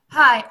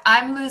Hi,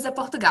 I'm Luisa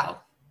Portugal.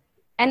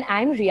 And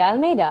I'm Ria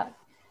Almeida.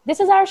 This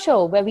is our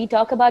show where we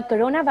talk about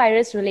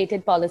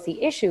coronavirus-related policy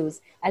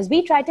issues as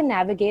we try to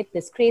navigate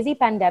this crazy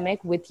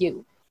pandemic with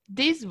you.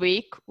 This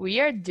week, we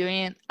are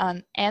doing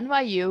an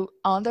NYU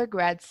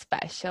undergrad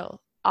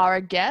special.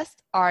 Our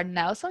guests are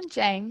Nelson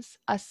James,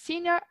 a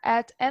senior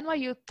at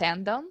NYU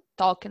Tandon,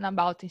 talking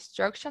about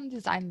instruction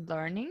design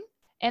learning,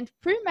 and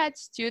pre-med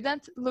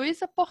student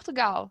Luisa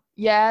Portugal.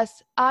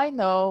 Yes, I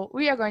know,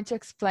 we are going to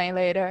explain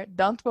later,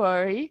 don't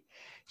worry.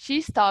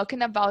 She's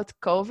talking about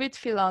COVID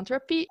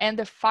philanthropy and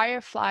the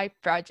Firefly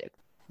Project.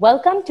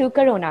 Welcome to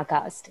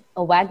CoronaCast,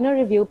 a Wagner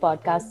Review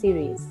podcast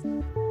series.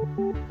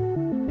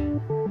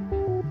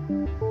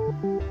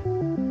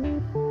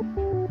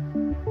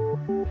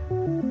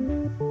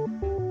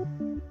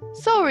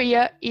 So,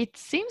 Ria, it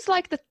seems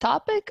like the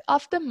topic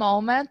of the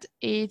moment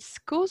is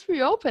schools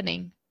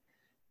reopening.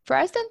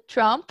 President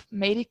Trump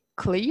made it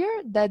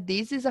clear that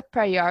this is a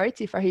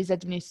priority for his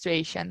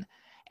administration,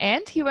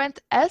 and he went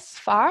as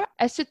far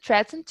as to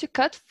threaten to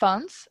cut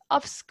funds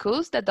of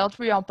schools that don't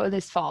reopen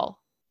this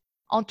fall.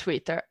 On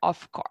Twitter,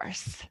 of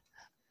course.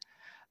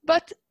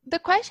 But the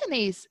question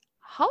is,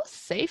 how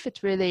safe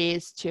it really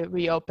is to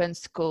reopen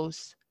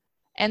schools?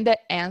 And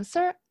the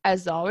answer,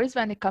 as always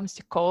when it comes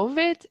to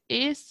COVID,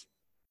 is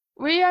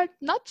we are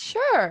not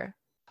sure.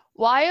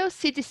 While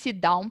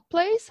CDC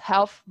downplays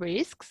health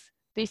risks,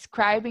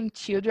 describing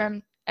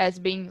children as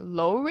being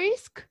low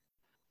risk,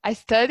 a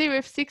study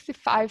with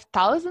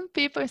 65,000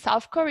 people in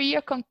South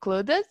Korea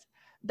concluded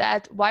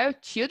that while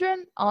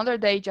children under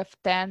the age of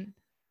 10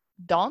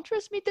 don't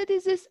transmit the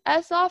disease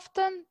as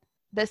often,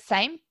 the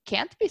same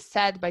can't be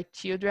said by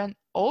children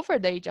over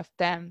the age of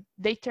 10.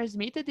 They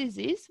transmit the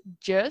disease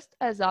just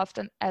as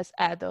often as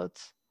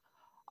adults.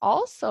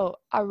 Also,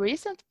 a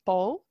recent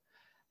poll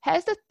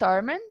has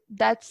determined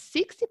that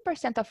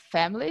 60% of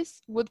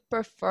families would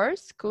prefer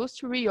schools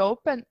to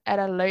reopen at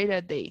a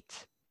later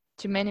date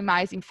to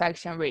minimize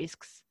infection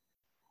risks.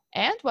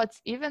 And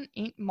what's even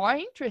more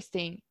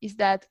interesting is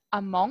that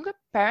among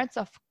parents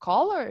of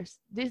colors,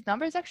 this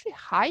number is actually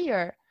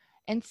higher,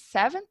 and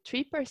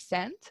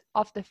 73%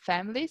 of the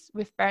families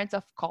with parents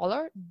of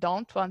color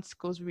don't want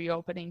schools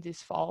reopening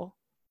this fall.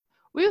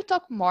 We'll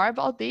talk more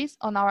about this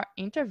on our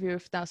interview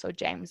with Nelson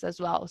James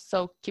as well,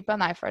 so keep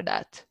an eye for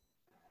that.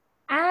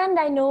 And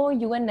I know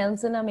you and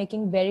Nelson are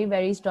making very,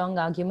 very strong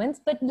arguments,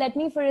 but let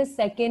me for a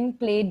second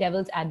play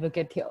devil's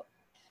advocate here.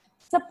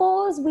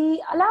 Suppose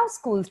we allow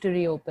schools to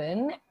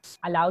reopen,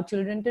 allow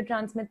children to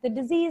transmit the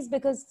disease,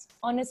 because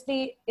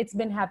honestly, it's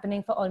been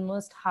happening for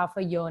almost half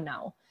a year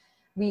now.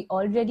 We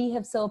already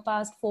have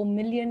surpassed 4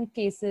 million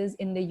cases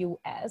in the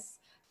US.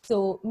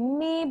 So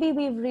maybe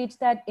we've reached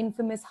that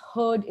infamous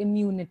herd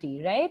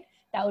immunity, right?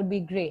 That would be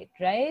great,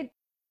 right?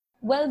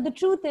 Well, the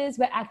truth is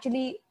we're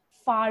actually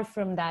far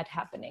from that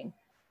happening.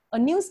 A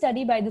new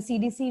study by the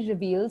CDC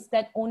reveals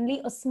that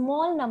only a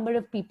small number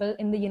of people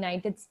in the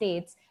United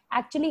States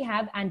actually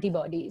have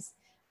antibodies,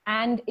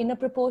 and in a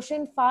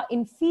proportion far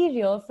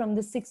inferior from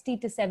the 60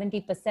 to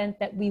 70%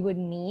 that we would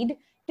need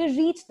to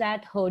reach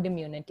that herd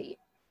immunity.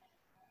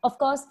 Of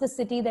course, the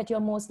city that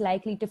you're most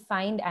likely to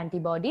find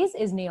antibodies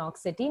is New York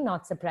City,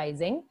 not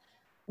surprising,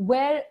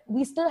 where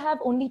we still have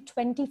only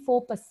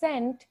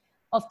 24%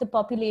 of the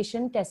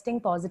population testing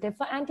positive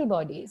for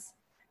antibodies.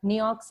 New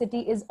York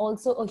City is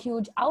also a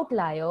huge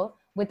outlier,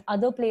 with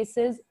other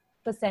places'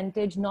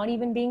 percentage not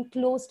even being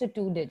close to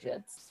 2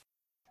 digits.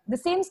 The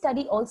same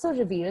study also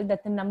revealed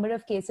that the number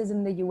of cases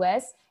in the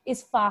US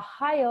is far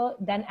higher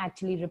than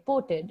actually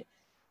reported,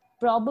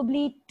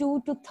 probably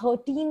 2 to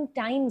 13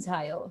 times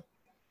higher.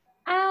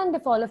 And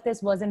if all of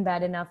this wasn't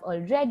bad enough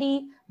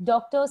already,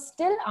 doctors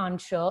still aren't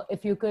sure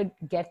if you could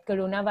get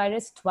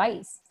coronavirus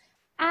twice.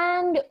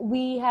 And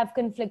we have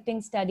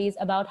conflicting studies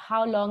about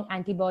how long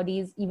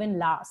antibodies even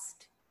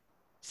last.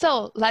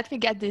 So let me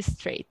get this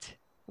straight.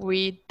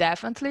 We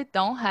definitely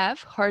don't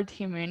have herd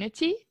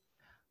immunity.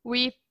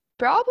 We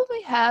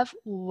probably have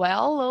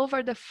well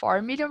over the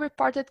 4 million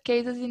reported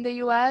cases in the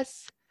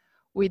US.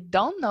 We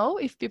don't know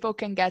if people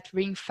can get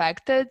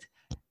reinfected,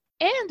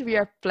 and we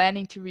are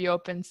planning to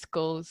reopen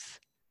schools.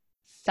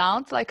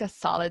 Sounds like a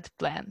solid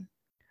plan.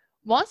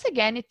 Once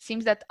again, it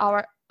seems that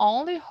our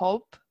only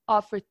hope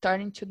of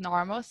returning to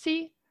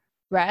normalcy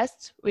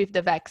rests with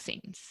the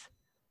vaccines.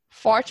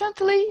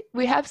 Fortunately,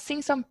 we have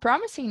seen some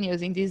promising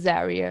news in this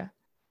area.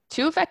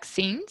 2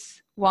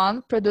 vaccines,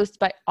 one produced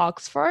by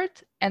Oxford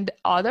and the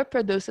other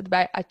produced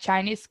by a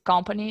Chinese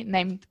company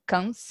named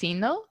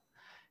CanSino,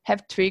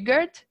 have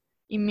triggered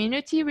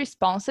immunity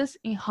responses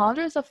in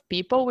hundreds of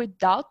people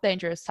without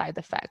dangerous side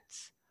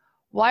effects.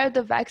 While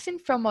the vaccine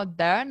from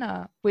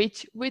Moderna,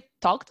 which we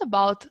talked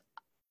about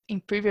in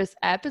previous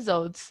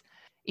episodes,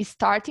 is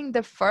starting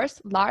the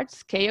first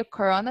large-scale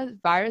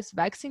coronavirus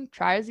vaccine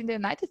trials in the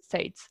United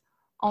States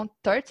on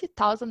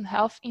 30,000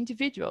 healthy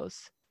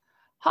individuals.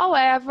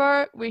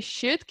 However, we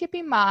should keep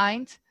in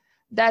mind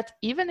that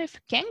even if we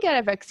can get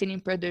a vaccine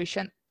in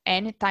production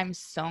anytime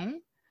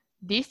soon,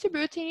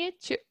 distributing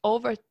it to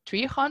over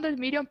 300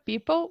 million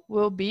people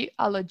will be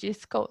a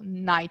logistical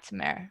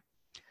nightmare.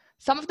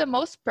 Some of the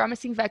most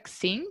promising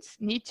vaccines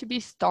need to be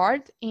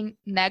stored in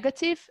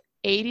negative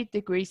 80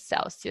 degrees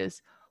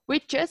Celsius,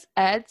 which just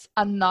adds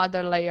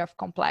another layer of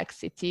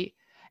complexity.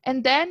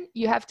 And then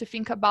you have to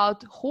think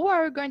about who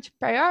are you going to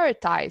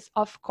prioritize.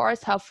 Of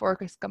course, health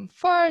workers come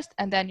first,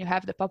 and then you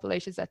have the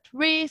populations at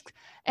risk.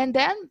 And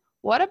then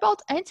what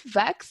about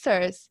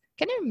anti-vaxxers?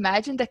 Can you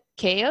imagine the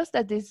chaos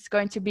that this is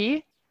going to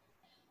be?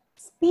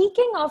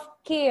 Speaking of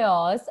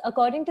chaos,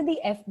 according to the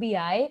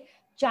FBI,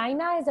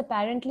 China is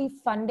apparently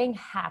funding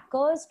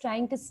hackers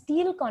trying to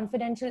steal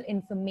confidential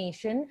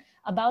information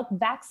about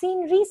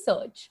vaccine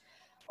research.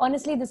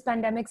 Honestly, this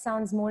pandemic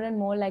sounds more and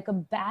more like a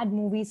bad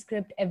movie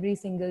script every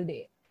single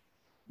day.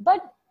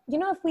 But,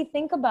 if we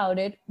think about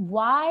it,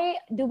 why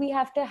do we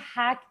have to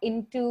hack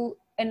into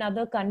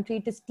another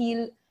country to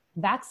steal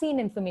vaccine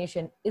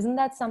information? Isn't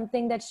that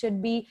something that should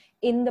be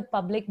in the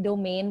public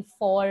domain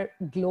for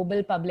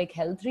global public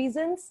health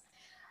reasons?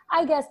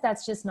 I guess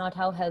that's just not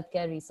how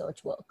healthcare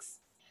research works.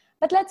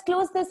 But let's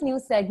close this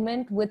news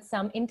segment with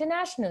some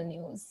international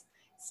news.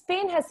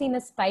 Spain has seen a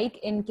spike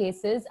in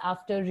cases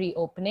after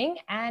reopening,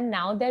 and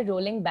now they're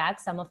rolling back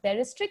some of their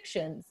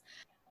restrictions,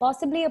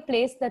 possibly a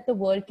place that the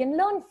world can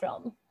learn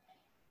from.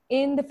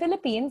 In the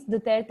Philippines,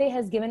 Duterte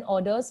has given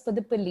orders for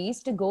the police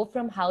to go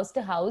from house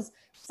to house,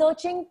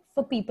 searching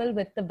for people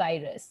with the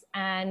virus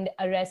and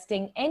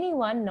arresting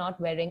anyone not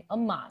wearing a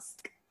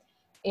mask.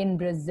 In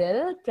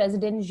Brazil,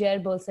 President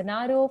Jair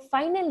Bolsonaro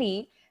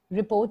finally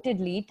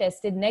reportedly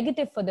tested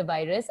negative for the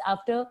virus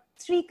after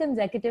 3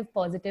 consecutive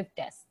positive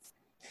tests.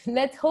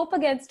 Let's hope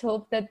against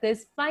hope that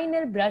this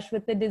final brush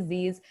with the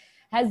disease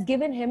has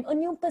given him a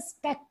new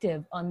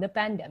perspective on the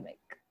pandemic.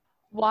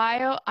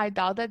 While I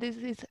doubt that this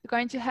is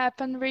going to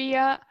happen,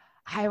 Ria,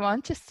 I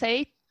want to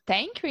say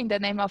thank you in the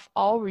name of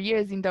all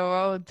Rias in the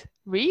world.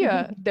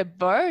 Ria, the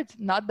bird,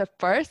 not the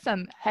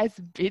person, has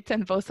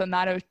beaten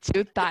Bolsonaro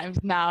 2 times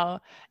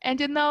now.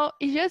 And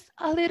it's just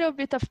a little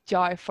bit of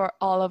joy for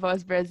all of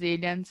us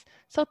Brazilians.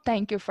 So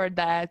thank you for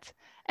that.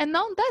 And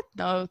on that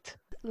note,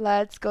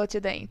 let's go to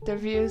the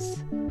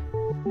interviews.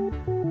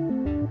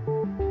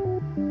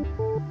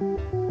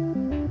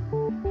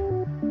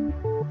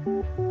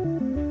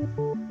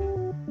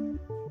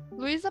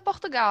 Luisa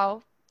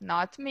Portugal,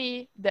 not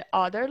me, the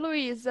other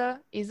Luisa,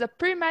 is a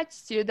pre-med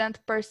student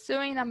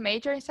pursuing a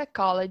major in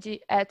psychology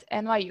at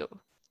NYU.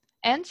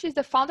 And she's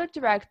the founder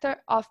director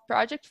of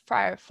Project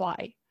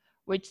Firefly,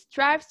 which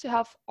strives to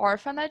help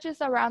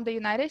orphanages around the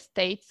United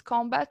States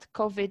combat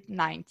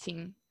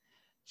COVID-19.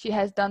 She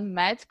has done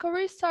medical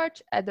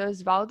research at the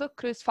Oswaldo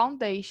Cruz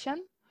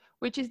Foundation,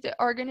 which is the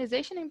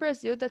organization in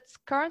Brazil that's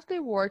currently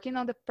working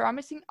on the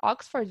promising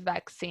Oxford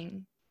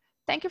vaccine.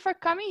 Thank you for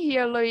coming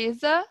here,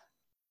 Luisa.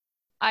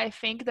 I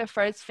think the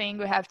first thing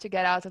we have to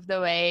get out of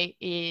the way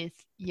is,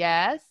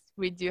 yes,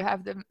 we do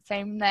have the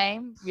same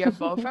name. We are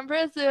both from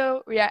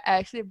Brazil. We are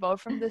actually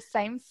both from the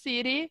same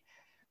city.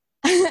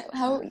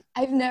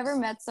 I've never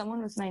met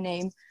someone with my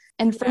name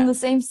and from the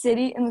same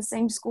city and the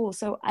same school.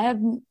 So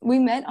we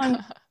met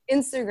on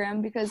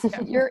Instagram because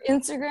your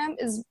Instagram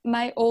is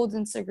my old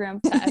Instagram.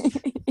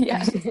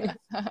 Yeah.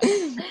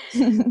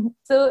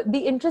 So the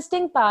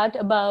interesting part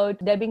about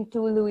there being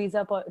 2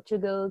 Luisa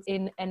Portugals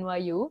in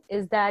NYU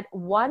is that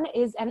one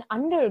is an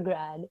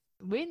undergrad.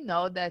 We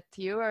know that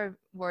you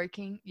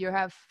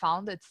have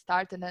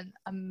started an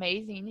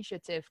amazing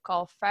initiative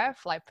called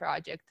Firefly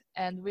Project,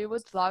 and we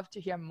would love to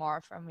hear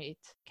more from it.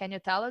 Can you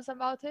tell us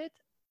about it?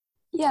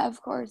 Yeah,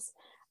 of course.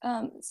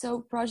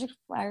 So Project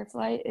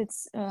Firefly,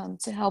 it's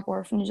to help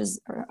orphanages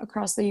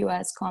across the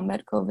U.S.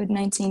 combat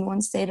COVID-19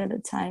 one state at a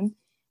time.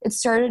 It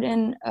started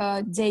in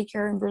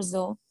daycare in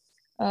Brazil,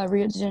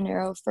 Rio de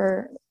Janeiro,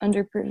 for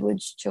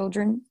underprivileged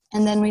children.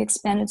 And then we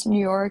expanded to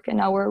New York, and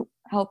now we're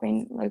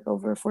helping like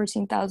over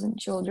 14,000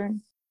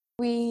 children.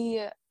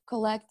 We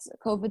collect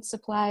COVID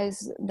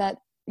supplies that,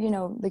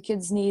 the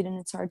kids need, and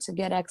it's hard to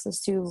get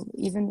access to.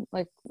 Even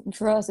like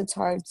for us, it's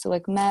hard. So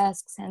like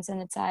masks, hand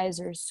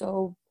sanitizer,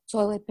 soap,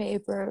 toilet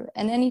paper,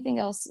 and anything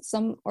else.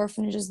 Some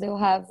orphanages, they'll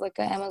have like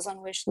an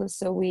Amazon wish list,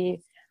 so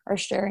we are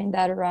sharing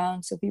that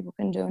around so people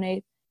can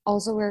donate.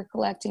 Also, we're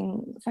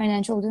collecting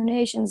financial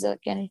donations.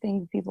 Like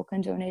anything people can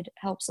donate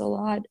helps a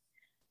lot.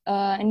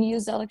 And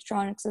use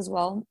electronics as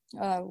well.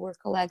 We're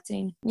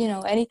collecting,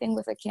 anything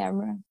with a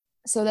camera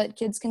so that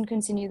kids can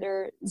continue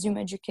their Zoom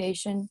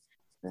education.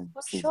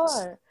 For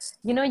sure.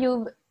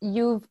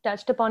 You've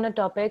touched upon a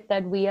topic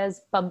that we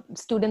as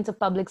students of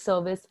public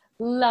service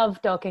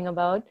love talking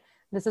about.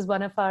 This is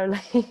one of our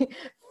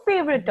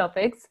favorite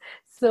topics.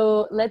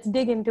 So let's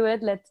dig into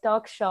it. Let's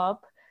talk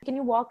shop. Can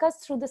you walk us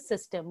through the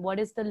system? What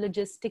is the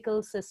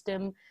logistical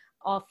system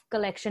of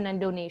collection and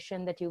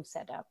donation that you've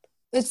set up?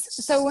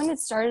 So when it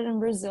started in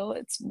Brazil,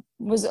 it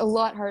was a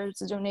lot harder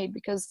to donate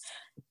because,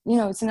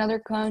 it's another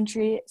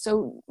country.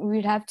 So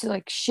we'd have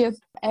to ship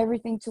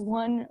everything to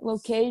one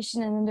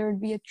location, and then there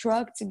would be a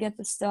truck to get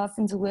the stuff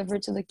and deliver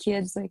it to the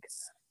kids.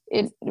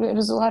 It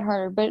was a lot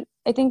harder. But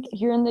I think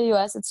here in the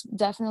US, it's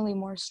definitely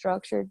more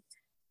structured.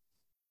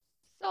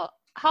 So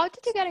how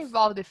did you get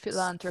involved with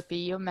philanthropy?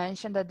 You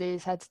mentioned that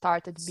this had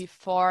started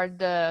before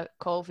the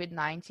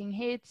COVID-19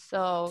 hit.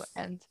 So,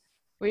 and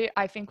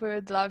I think we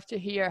would love to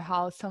hear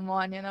how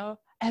someone,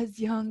 as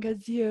young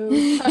as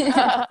you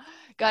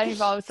got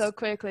involved so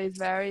quickly. It's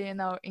very,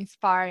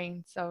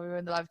 inspiring. So we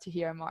would love to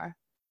hear more.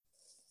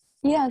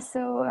 Yeah,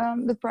 so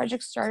the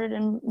project started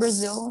in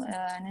Brazil,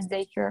 in a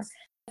daycare.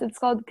 It's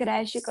called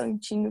Creche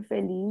Cantinho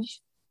Feliz,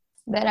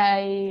 that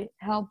I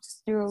helped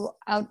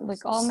throughout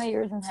like all my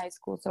years in high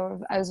school.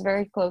 So I was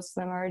very close to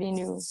them. I already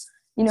knew,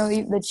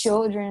 the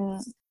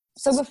children.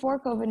 So before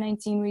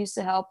COVID-19, we used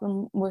to help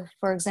them with,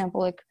 for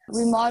example, like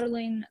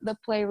remodeling the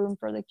playroom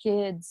for the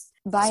kids,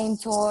 buying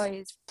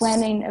toys,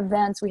 planning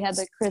events. We had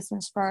like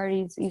Christmas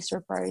parties,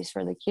 Easter parties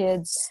for the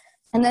kids.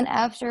 And then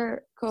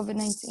after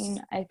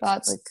COVID-19, I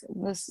thought like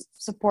this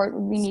support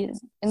would be needed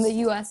in the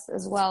US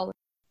as well.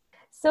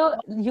 So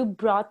you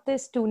brought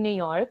this to New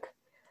York.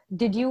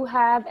 Did you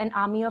have an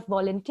army of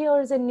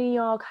volunteers in New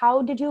York?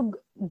 How did you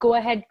go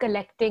ahead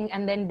collecting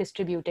and then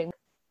distributing?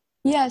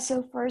 Yeah,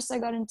 so first I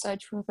got in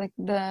touch with like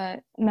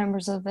the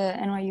members of the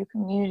NYU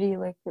community,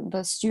 like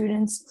the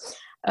students.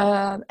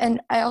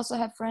 And I also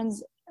have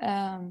friends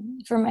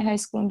from my high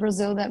school in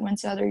Brazil that went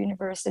to other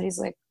universities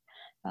like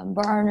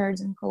Barnard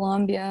and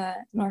Columbia,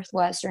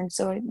 Northwestern.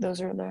 So those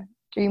are the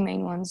three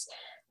main ones.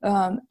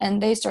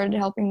 And they started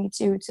helping me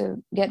too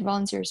to get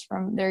volunteers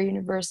from their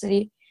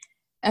university.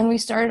 And we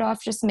started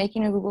off just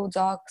making a Google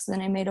Docs.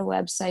 Then I made a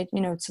website,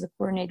 to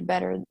coordinate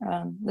better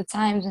the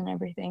times and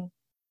everything.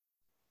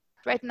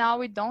 Right now,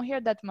 we don't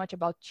hear that much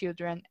about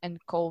children and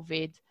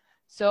COVID.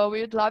 So we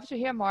would love to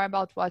hear more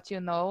about what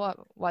you know,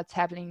 what's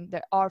happening in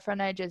the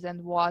orphanages,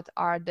 and what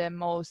are the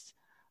most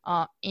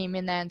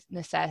imminent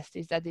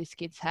necessities that these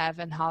kids have,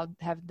 and how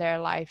have their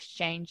lives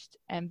changed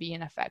and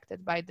being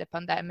affected by the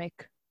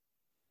pandemic.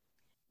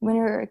 When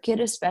you're a kid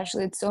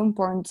especially, it's so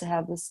important to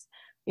have this,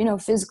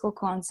 physical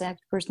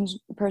contact, person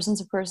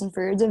to person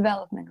for your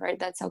development, right?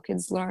 That's how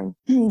kids learn,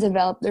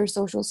 develop their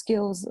social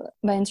skills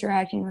by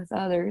interacting with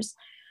others.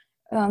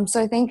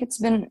 So I think it's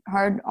been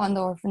hard on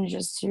the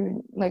orphanages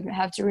to like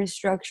have to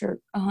restructure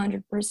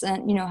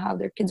 100%, how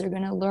their kids are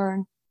going to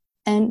learn.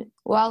 And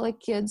while the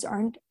kids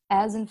aren't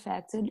as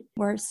infected,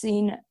 we're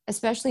seeing,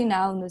 especially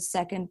now in the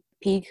second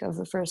peak of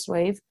the first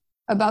wave,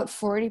 about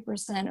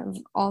 40% of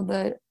all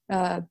the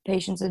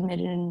patients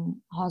admitted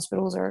in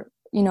hospitals are,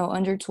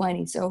 under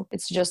 20. So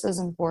it's just as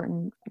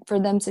important for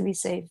them to be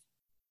safe.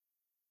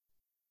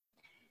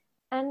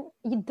 And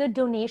the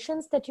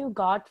donations that you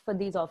got for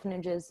these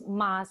orphanages,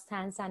 masks,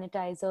 hand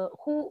sanitizer,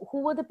 who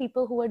were the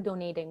people who were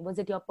donating? Was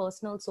it your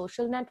personal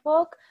social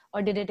network,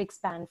 or did it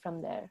expand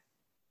from there?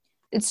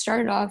 It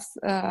started off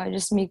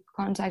just me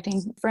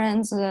contacting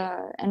friends,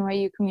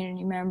 NYU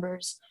community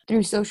members,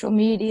 through social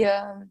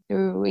media,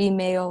 through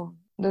email,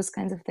 those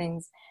kinds of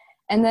things.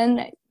 And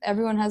then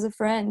everyone has a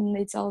friend and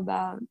they tell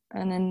about,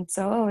 and then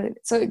so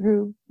it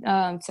grew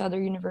to other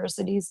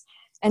universities.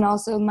 And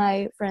also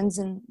my friends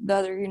in the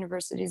other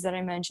universities that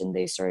I mentioned,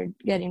 they started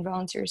getting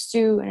volunteers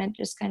too, and it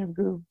just kind of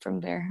grew from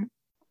there.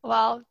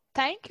 Well,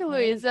 thank you,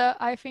 Luisa.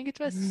 I think it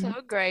was so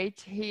great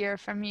to hear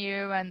from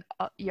you and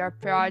your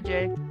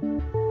project.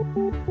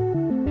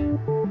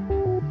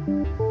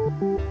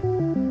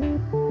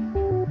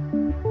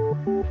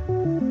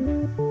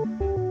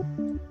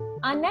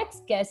 Our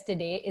next guest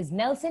today is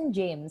Nelson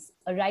James,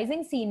 a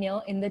rising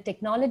senior in the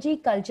Technology,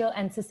 Culture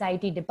and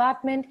Society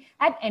Department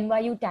at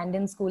NYU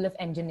Tandon School of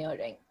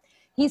Engineering.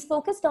 He's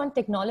focused on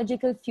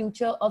technological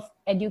future of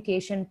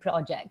education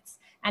projects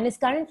and is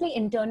currently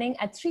interning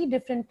at 3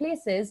 different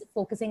places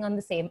focusing on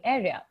the same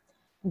area: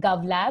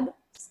 GovLab,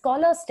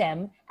 Scholar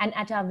STEM, and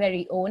at our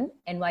very own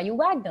NYU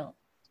Wagner.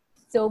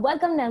 So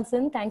welcome,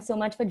 Nelson. Thanks so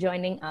much for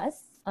joining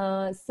us.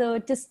 So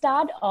to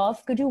start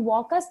off, could you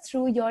walk us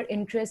through your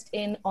interest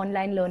in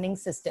online learning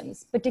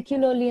systems,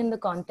 particularly in the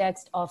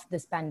context of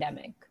this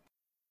pandemic?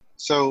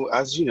 So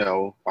as you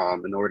know,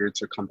 in order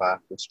to combat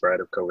the spread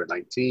of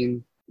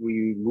COVID-19,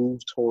 we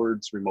moved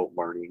towards remote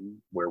learning,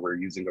 where we're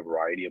using a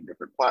variety of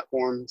different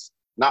platforms,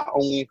 not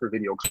only for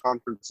video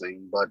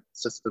conferencing, but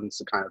systems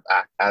to kind of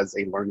act as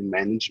a learning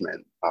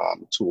management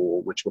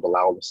tool, which would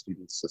allow the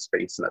students the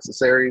space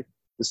necessary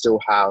to still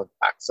have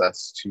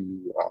access to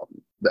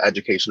the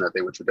education that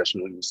they would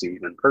traditionally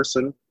receive in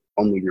person,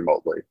 only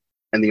remotely.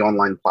 And the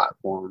online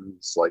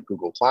platforms like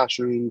Google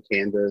Classroom,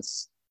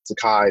 Canvas,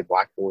 Sakai,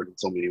 Blackboard, and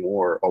so many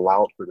more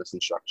allowed for this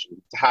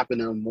instruction to happen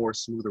in a more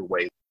smoother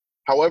way.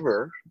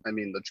 However,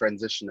 the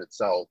transition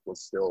itself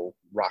was still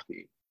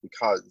rocky,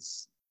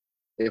 because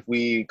if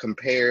we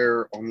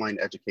compare online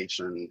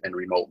education and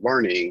remote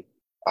learning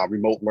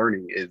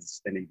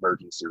is an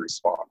emergency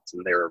response,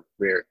 and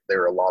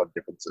there are a lot of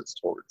differences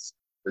towards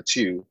the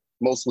two,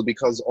 mostly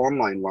because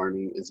online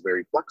learning is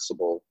very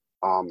flexible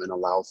and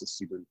allows the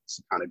students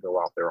to kind of go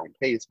out their own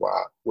pace,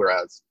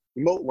 whereas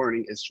remote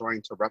learning is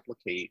trying to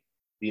replicate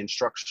the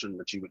instruction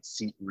that you would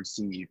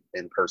receive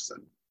in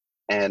person.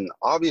 And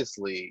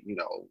obviously,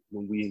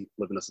 when we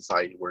live in a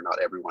society where not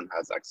everyone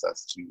has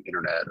access to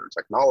internet or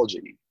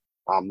technology,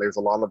 there's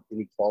a lot of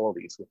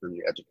inequalities within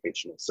the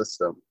educational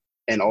system.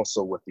 and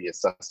also with the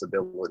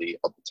accessibility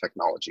of the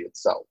technology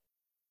itself.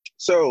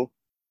 So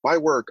my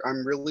work,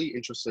 I'm really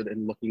interested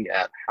in looking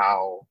at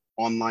how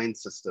online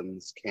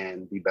systems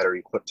can be better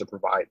equipped to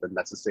provide the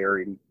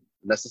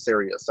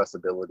necessary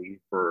accessibility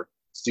for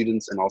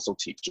students and also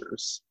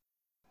teachers.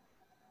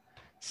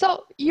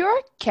 So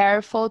you're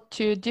careful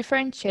to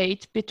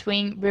differentiate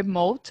between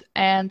remote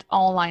and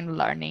online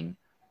learning.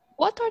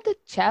 What are the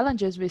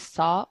challenges we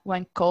saw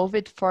when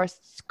COVID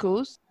forced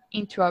schools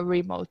into a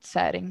remote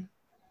setting?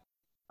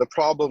 The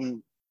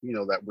problem,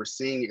 that we're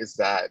seeing is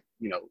that,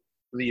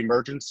 the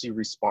emergency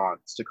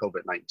response to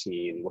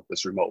COVID-19 with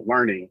this remote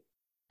learning,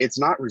 it's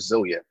not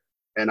resilient.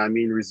 And I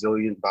mean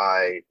resilient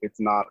by it's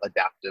not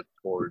adaptive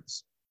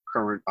towards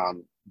current,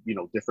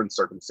 different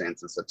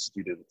circumstances that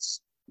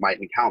students might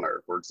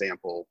encounter. For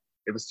example,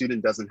 if a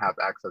student doesn't have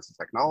access to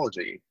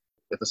technology,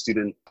 if a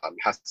student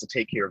has to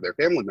take care of their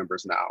family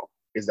members now,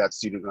 is that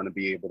student going to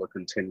be able to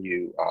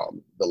continue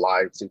the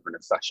live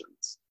synchronous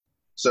sessions?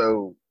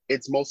 So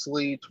it's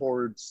mostly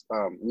towards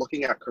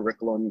looking at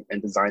curriculum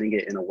and designing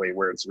it in a way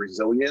where it's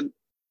resilient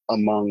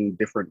among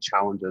different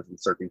challenges and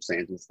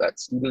circumstances that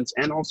students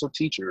and also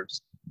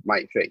teachers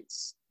might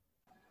face.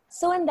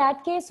 So in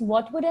that case,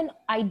 what would an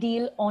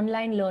ideal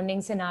online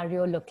learning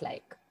scenario look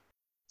like?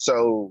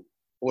 So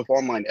with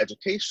online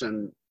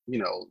education,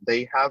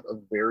 they have a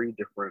very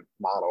different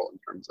model in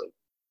terms of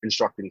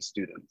instructing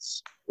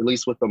students, at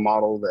least with the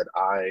model that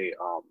I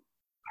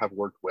have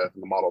worked with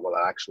and the model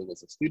that I actually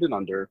was a student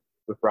under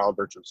with Broward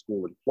Virtual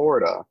School in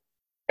Florida.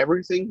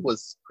 Everything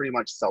was pretty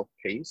much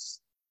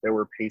self-paced. There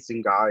were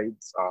pacing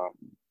guides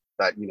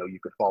that, you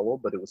could follow,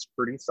 but it was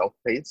pretty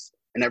self-paced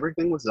and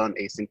everything was done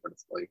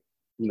asynchronously.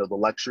 The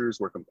lectures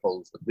were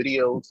composed of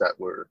videos that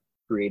were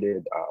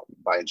created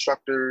by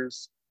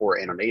instructors or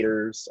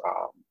animators.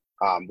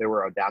 There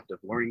were adaptive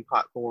learning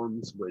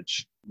platforms,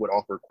 which would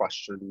offer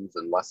questions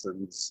and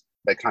lessons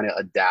that kind of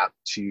adapt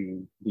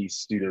to the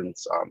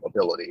students'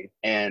 ability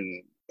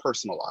and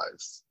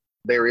personalize.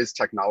 There is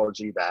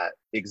technology that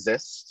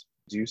exists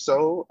to do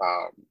so,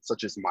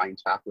 such as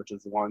MindTap, which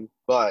is one,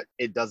 but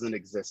it doesn't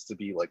exist to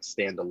be like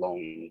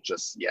standalone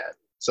just yet.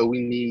 So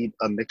we need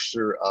a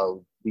mixture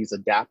of these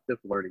adaptive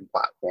learning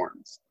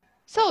platforms.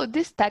 So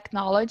these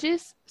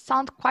technologies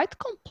sound quite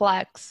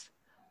complex.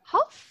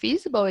 How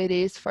feasible it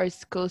is for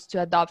schools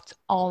to adopt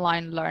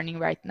online learning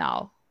right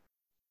now?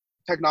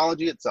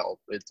 Technology itself,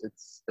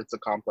 it's a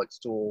complex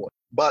tool,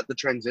 but the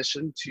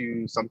transition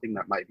to something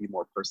that might be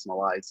more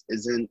personalized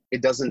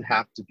it doesn't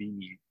have to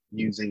be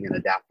using an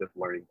adaptive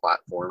learning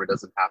platform. It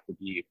doesn't have to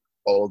be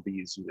all of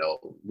these,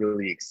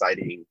 really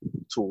exciting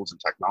tools and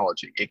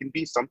technology. It can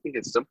be something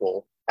as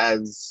simple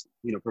as,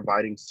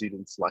 providing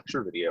students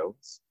lecture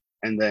videos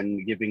and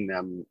then giving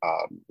them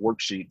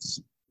worksheets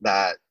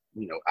that,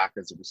 act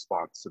as a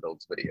response to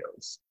those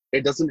videos.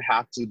 It doesn't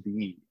have to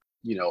be,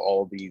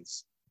 all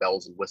these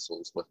bells and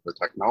whistles with the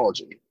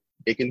technology.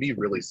 It can be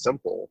really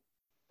simple.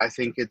 I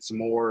think it's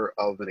more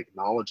of an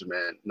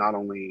acknowledgement, not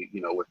only,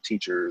 with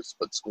teachers,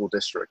 but school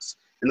districts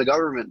and the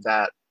government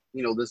that,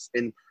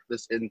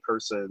 this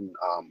in-person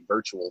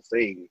virtual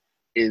thing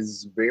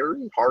is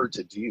very hard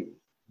to do,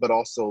 but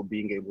also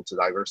being able to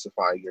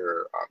diversify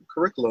your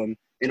curriculum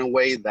in a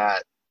way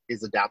that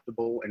is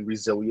adaptable and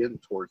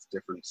resilient towards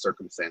different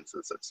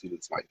circumstances that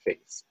students might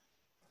face.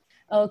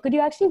 Could you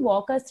actually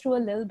walk us through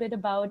a little bit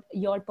about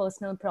your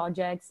personal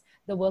projects,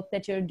 the work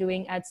that you're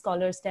doing at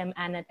Scholar STEM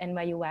and at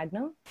NYU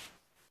Wagner?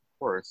 Of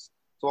course.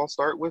 So I'll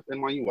start with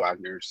NYU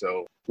Wagner.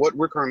 So what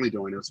we're currently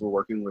doing is we're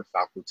working with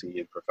faculty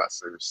and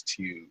professors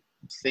to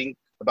think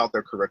about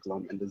their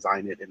curriculum and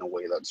design it in a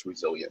way that's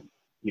resilient.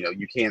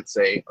 You can't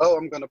say, oh,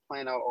 I'm going to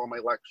plan out all my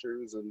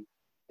lectures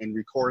and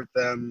record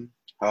them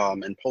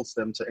and post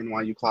them to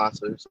NYU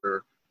classes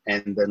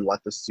and then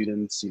let the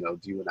students,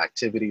 do an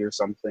activity or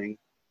something.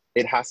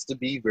 It has to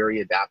be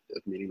very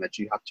adaptive, meaning that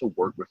you have to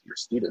work with your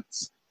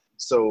students.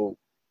 So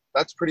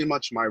that's pretty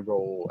much my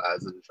role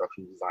as an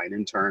instructional design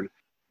intern.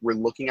 We're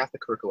looking at the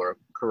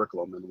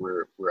curriculum and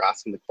we're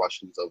asking the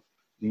questions of,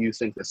 do you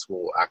think this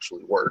will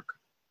actually work?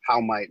 How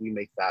might we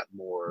make that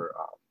more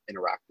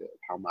interactive?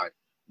 How might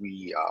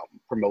we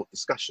promote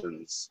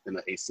discussions in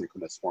an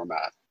asynchronous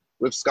format?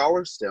 With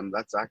Scholar STEM,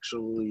 that's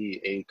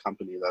actually a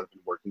company that I've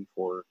been working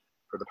for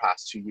the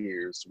past 2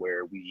 years,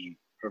 where we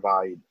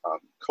provide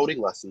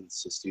coding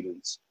lessons to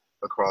students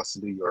across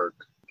New York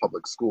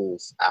public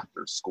schools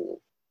after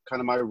school. Kind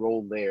of my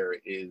role there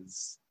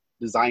is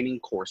designing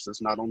courses,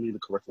 not only the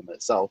curriculum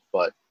itself,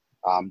 but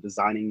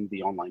designing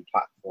the online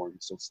platform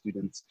so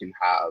students can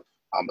have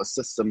a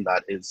system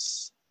that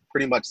is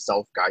pretty much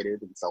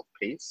self-guided and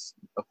self-paced,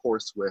 of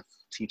course, with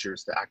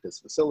teachers to act as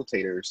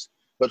facilitators,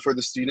 but for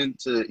the student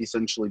to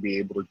essentially be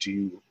able to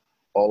do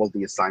all of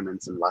the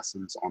assignments and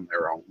lessons on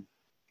their own,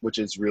 which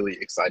is really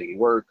exciting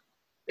work.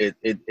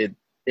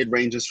 It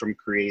ranges from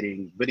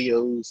creating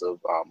videos of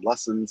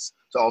lessons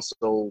to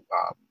also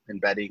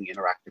embedding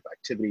interactive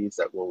activities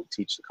that will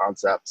teach the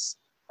concepts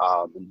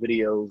and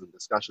videos and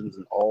discussions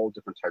and all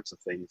different types of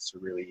things to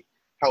really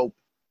help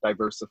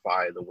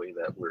diversify the way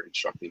that we're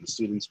instructing the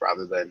students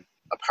rather than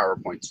a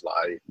PowerPoint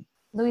slide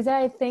Louisa,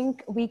 I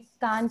think we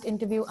can't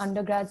interview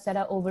undergrads that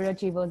are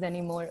overachievers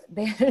anymore.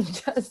 They're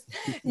just,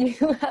 you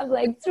have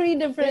like 3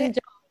 different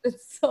jobs.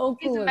 It's so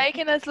He's cool.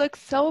 making us look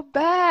so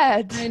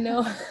bad. I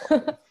know.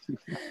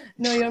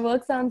 No, your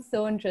work sounds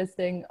so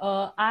interesting.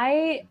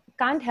 I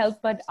can't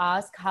help but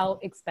ask how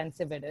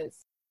expensive it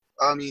is.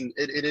 I mean,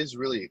 it is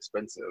really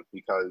expensive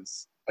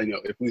because,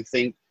 if we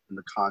think in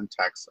the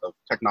context of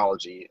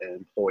technology and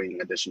employing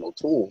additional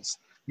tools,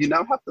 you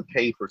now have to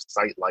pay for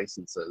site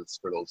licenses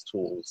for those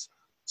tools.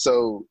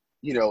 So,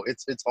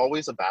 it's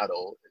always a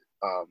battle,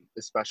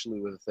 especially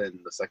within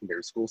the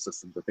secondary school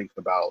system, to think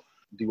about,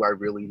 do I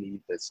really need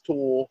this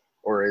tool,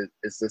 or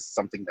is this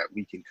something that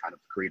we can kind of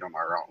create on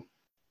our own?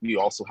 You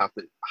also have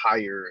to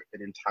hire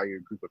an entire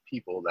group of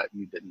people that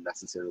you didn't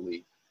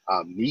necessarily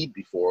need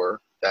before,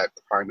 that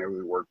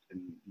primarily worked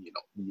in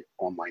the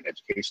online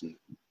education.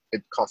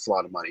 It costs a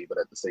lot of money, but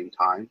at the same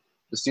time,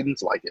 the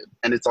students like it,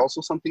 and it's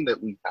also something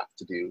that we have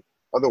to do.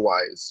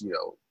 Otherwise,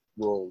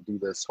 we'll do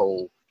this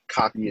whole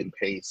copy and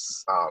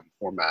paste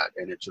format,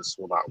 and it just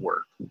will not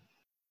work.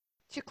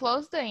 To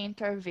close the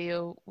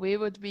interview, we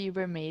would be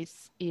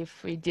remiss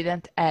if we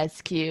didn't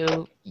ask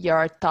you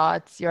your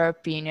thoughts, your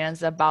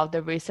opinions about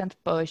the recent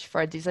push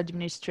for this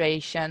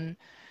administration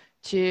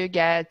to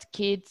get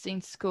kids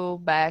in school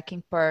back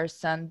in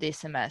person this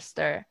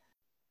semester.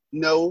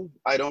 No,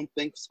 I don't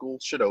think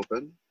schools should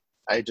open.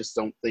 I just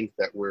don't think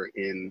that we're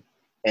in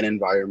an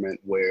environment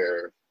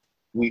where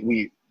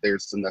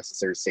there's the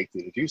necessary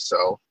safety to do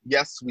so.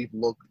 Yes, they've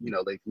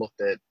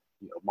looked at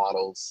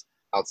models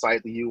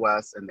outside the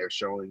U.S. and they're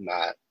showing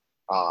that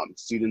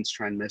students'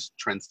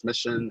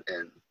 transmission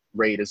and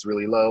rate is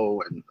really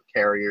low, and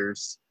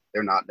carriers,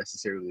 they're not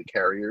necessarily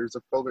carriers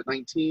of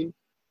COVID-19.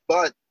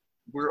 But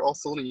we're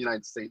also in the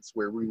United States,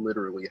 where we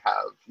literally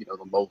have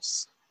the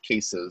most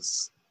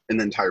cases in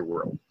the entire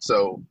world.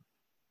 So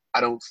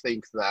I don't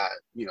think that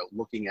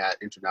looking at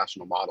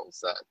international models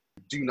that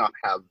do not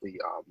have the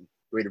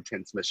rate of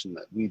transmission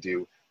that we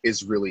do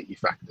is really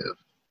effective.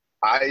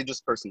 I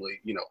just personally,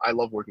 I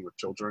love working with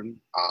children,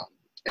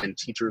 and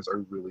teachers are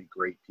really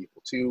great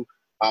people too.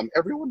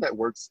 Everyone that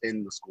works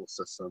in the school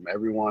system,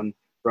 everyone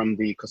from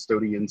the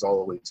custodians all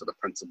the way to the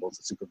principals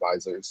and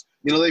supervisors,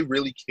 they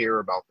really care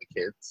about the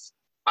kids.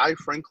 I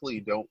frankly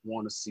don't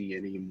want to see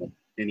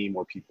any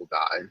more people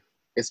die,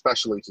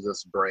 especially to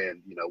this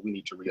brand. We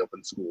need to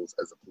reopen schools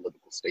as a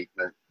political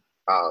statement,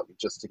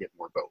 just to get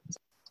more votes.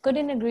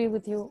 Couldn't agree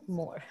with you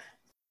more.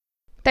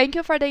 Thank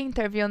you for the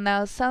interview,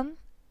 Nelson,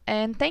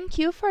 and thank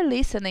you for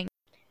listening.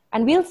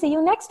 And we'll see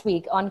you next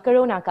week on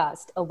Corona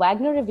Cast, a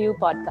Wagner Review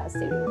podcast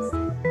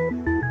series.